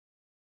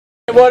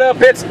What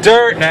up? It's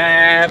Dirt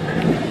Nap.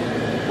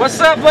 What's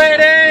up,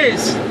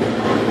 ladies?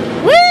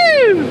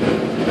 Woo!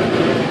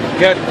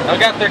 I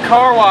got their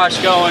car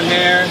wash going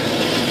here.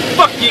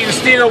 Fuck you,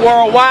 Steeler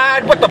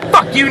Worldwide. What the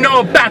fuck you know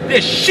about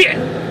this shit?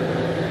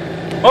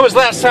 When was the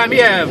last time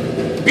you have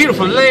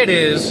beautiful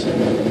ladies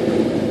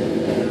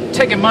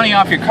taking money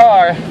off your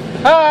car?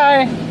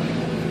 Hi!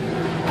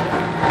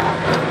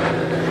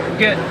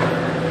 Get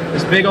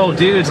this big old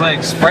dude's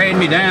like spraying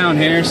me down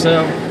here,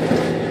 so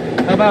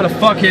how about a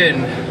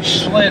fucking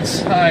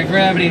Schlitz high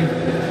gravity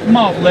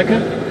malt liquor?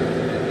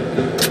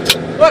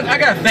 Look, I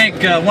gotta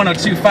thank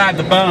 1025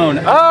 The Bone.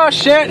 Oh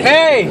shit,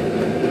 hey!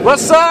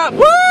 What's up?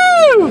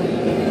 Woo!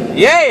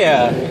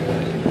 Yeah!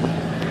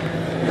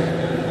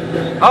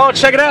 Oh,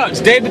 check it out,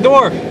 it's Dave the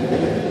Dwarf.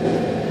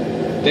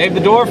 Dave the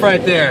Dwarf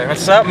right there.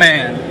 What's up,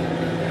 man?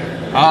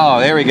 Oh,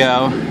 there we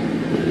go.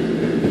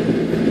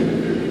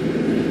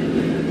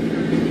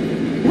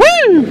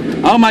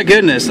 Woo! Oh my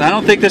goodness, I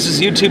don't think this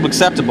is YouTube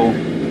acceptable.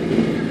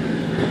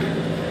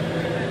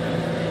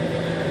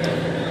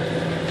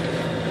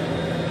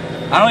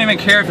 I don't even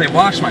care if they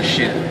watch my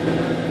shit.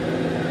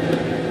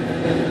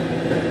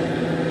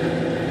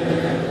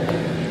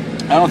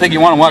 I don't think you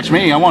want to watch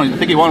me. I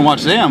think you want to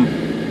watch them.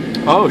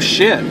 Oh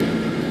shit.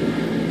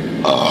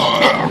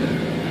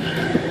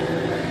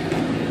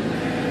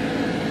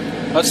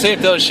 Let's see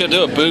if she'll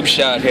do a boob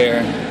shot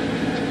here.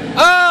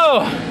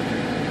 Oh!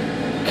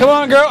 Come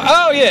on, girl.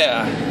 Oh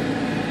yeah.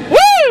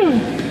 Woo!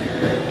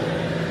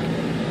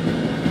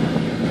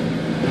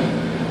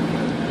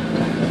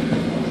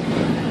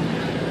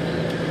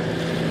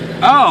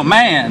 Oh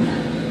man,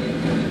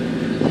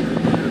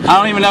 I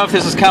don't even know if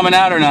this is coming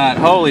out or not.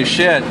 Holy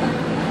shit.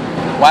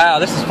 Wow,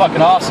 this is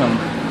fucking awesome.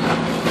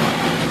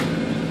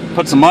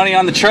 Put some money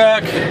on the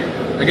truck.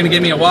 They're gonna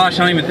give me a wash.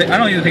 I don't even think they're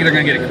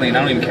gonna get it clean.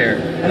 I don't even care.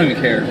 I don't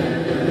even care.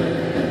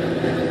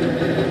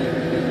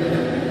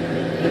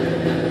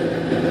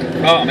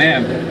 Oh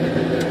man.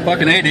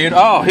 Fucking A, dude.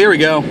 Oh, here we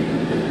go.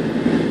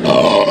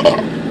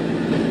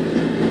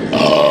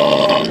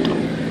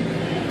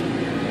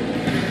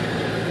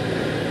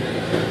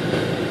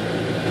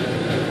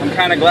 I'm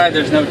kind of glad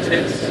there's no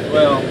tits.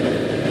 Well,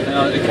 you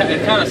know,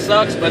 it kind of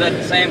sucks, but at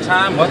the same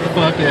time, what the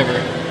fuck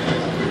ever.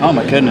 Oh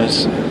my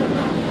goodness.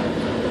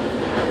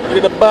 Look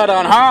at the butt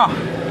on, huh?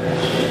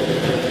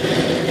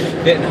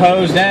 Getting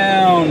hosed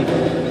down.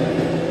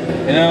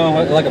 You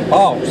know, like a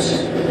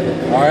boss.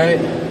 Alright?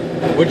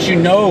 What you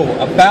know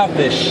about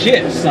this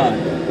shit, son?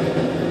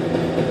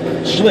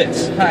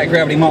 Schlitz, high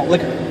gravity malt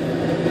liquor.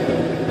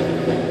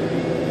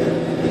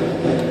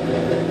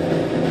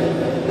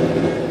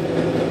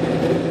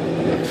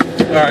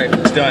 Alright,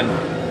 it's done.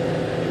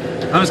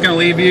 I'm just gonna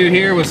leave you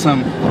here with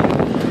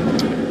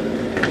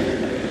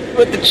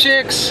the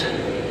chicks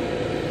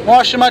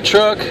washing my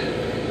truck.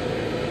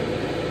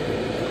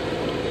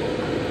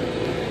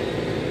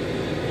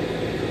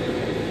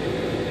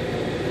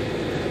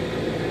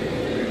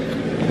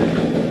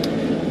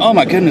 Oh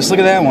my goodness, look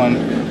at that one.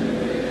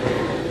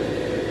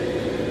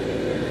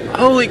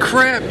 Holy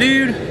crap,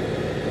 dude.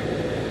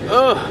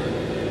 Oh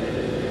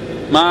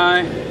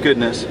my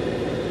goodness.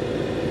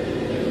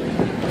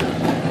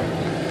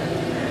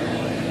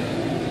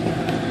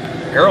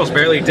 Girls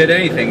barely did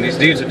anything. These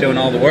dudes are doing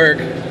all the work.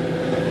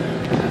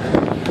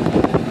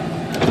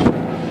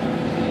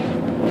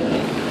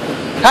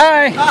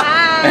 Hi!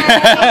 Hi!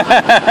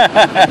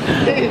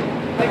 The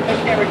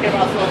camera came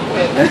out so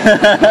quick.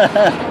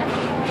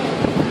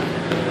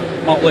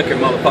 Malt liquor,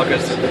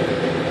 motherfuckers.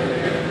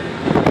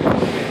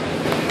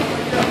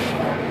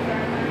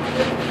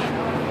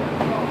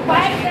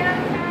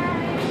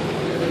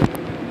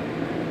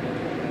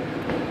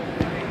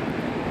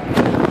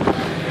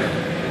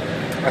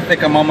 I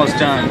think I'm almost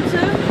done.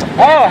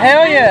 Oh,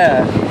 hell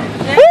yeah!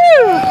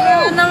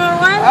 Woo! Number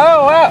one?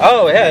 Oh, wow.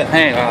 Oh, yeah.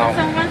 Hey,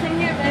 Someone's in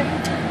here, baby.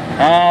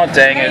 oh,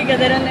 dang it.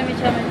 They don't let me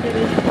show my TV.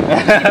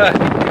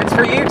 It's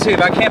for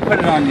YouTube. I can't put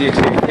it on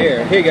YouTube.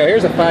 Here you go.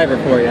 Here's a $5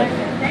 for you.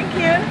 Thank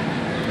you.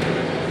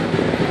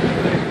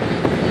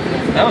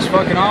 That was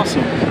fucking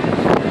awesome.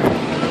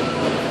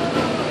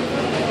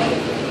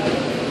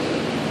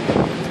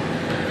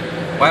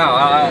 Wow.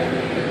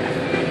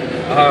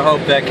 I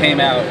hope that came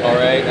out all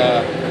right.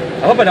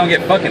 I hope I don't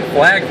get fucking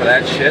flagged for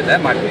that shit.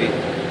 That might be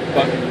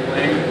fucking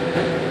lame.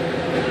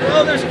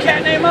 Oh, there's a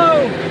cat named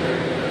Mo.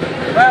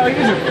 Wow,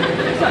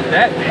 it's not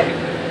that big.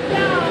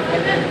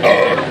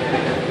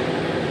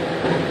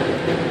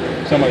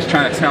 Somebody's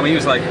trying to tell me he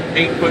was like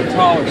 8 foot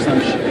tall or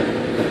some shit.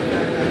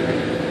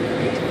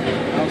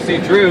 I don't see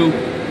Drew,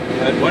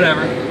 but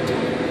whatever.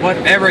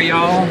 Whatever,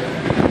 y'all.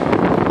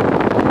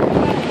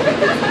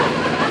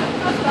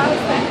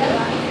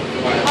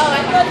 Oh,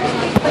 I thought this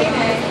was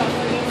cleaning.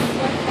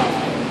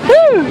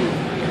 Woo!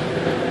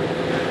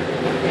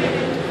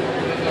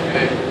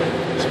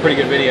 It's a pretty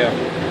good video.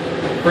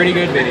 Pretty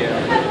good video.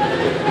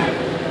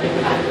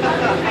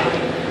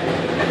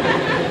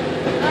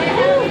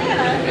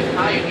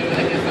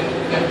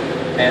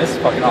 Man, this is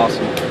fucking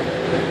awesome.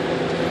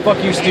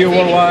 Fuck you, Steel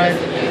Worldwide.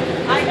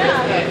 I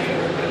know.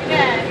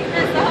 Yeah,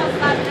 because the whole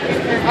spot.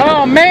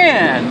 Oh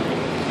man!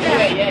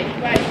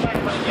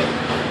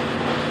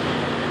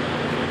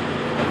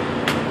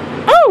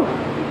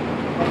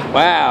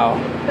 Wow.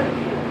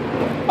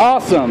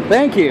 Awesome.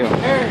 Thank you.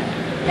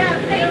 Yeah,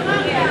 thank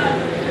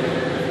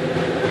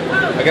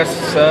you. I guess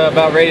it's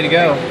about ready to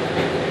go.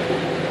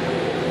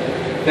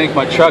 I think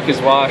my truck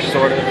is washed,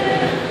 sort of. You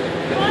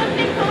want a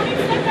big pony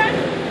sticker?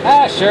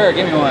 Ah, sure.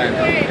 Give me one.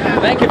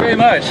 Thank you very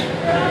much.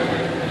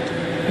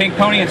 Pink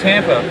Pony in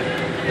Tampa.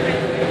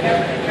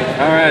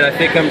 All right, I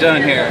think I'm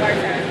done here.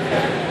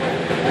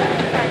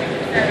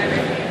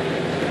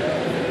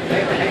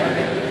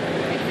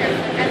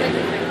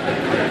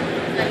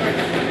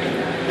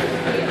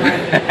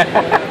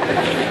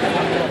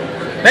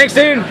 Thanks,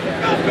 dude.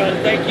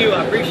 Thank you.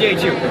 I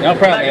appreciate you. No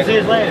problem. Back to see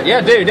you later.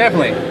 Yeah, dude,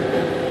 definitely.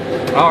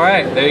 All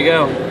right, there you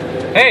go.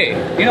 Hey,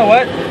 you know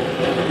what?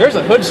 There's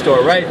a hood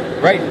store right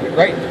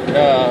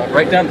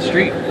down the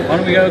street. Why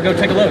don't we go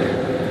take a look?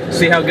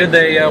 See how good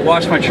they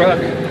wash my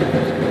truck.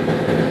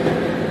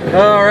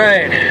 All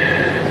right,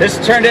 this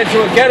turned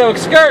into a ghetto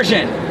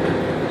excursion.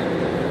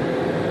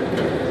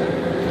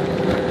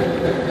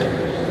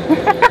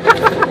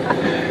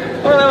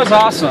 Oh, that was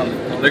awesome.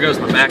 Oh, there goes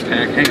my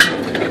backpack. Hang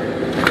on.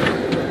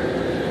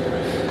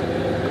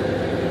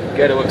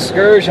 Ghetto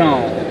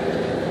excursion.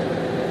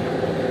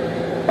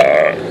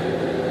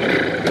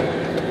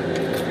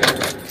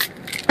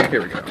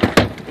 Here we go.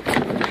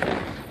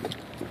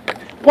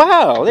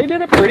 Wow, they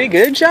did a pretty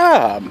good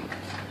job.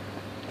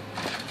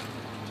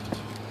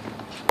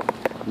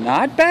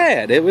 Not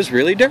bad. It was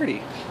really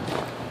dirty.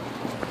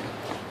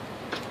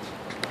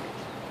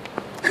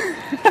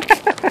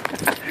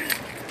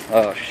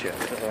 Oh shit.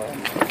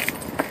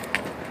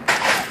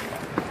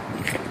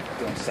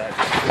 Go inside.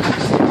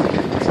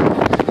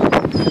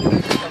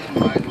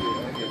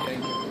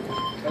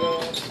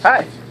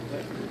 Hi.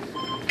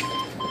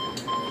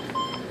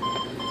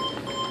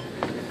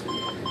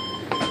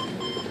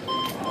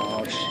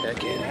 Oh,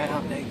 check it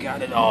out. They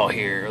got it all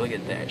here. Look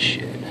at that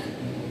shit.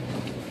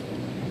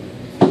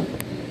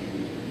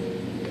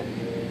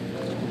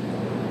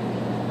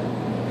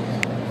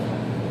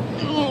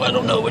 Ooh, I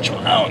don't know which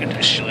one. I'll get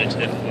this shit.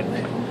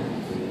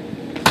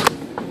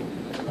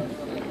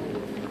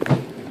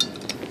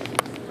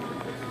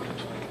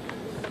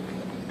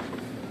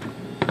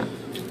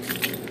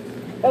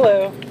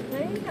 Hello.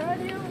 Hey, how are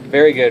you?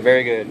 Very good,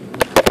 very good.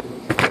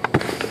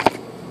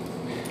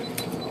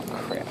 Oh,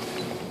 crap.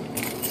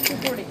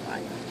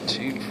 245.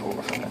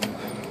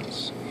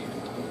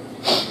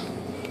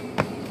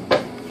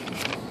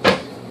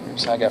 245.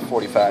 Oops, I got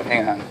 45.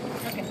 Hang on.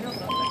 Okay, no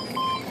problem.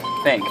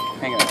 Hang on.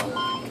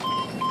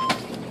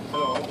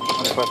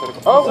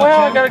 Oh,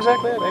 wow, I got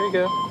exactly that. There you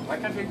go.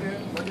 5,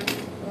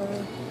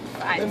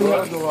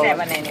 6,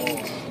 7, and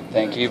 8.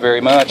 Thank you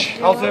very much.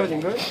 How's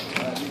everything good?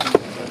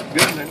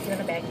 Good, man. You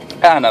want a bag?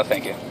 Ah, no,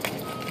 thank you.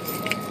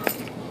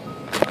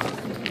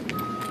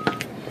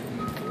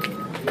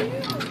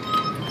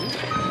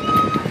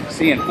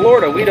 See, in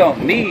Florida, we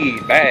don't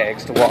need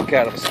bags to walk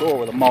out of a store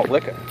with a malt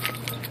liquor.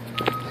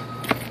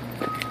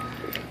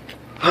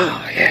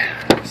 Oh,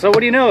 yeah. So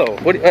what do you know?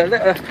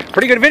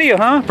 Pretty good video,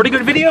 huh? Pretty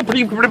good video?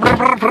 Pretty good video?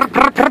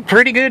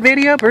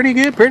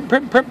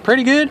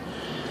 Pretty good?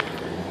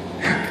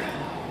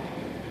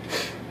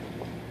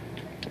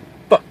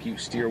 Fuck you,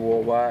 Steer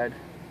Worldwide.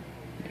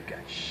 You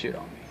got shit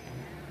on me.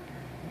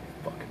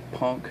 Fucking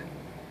punk.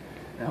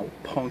 And I will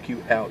punk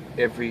you out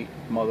every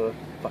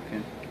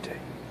motherfucking day.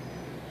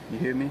 You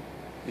hear me?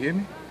 You hear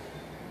me?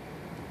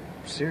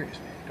 I'm serious,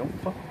 man. Don't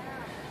fuck me.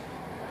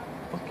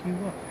 Fuck you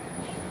up.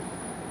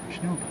 What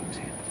you know about these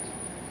handles?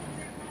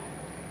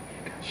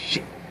 You got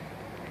shit.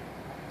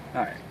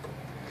 Alright.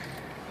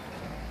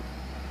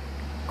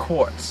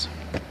 Quartz.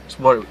 It's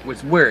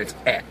where it's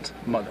at,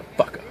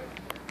 motherfucker.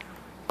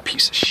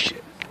 Piece of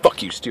shit.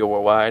 Fuck you, Steel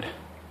Worldwide.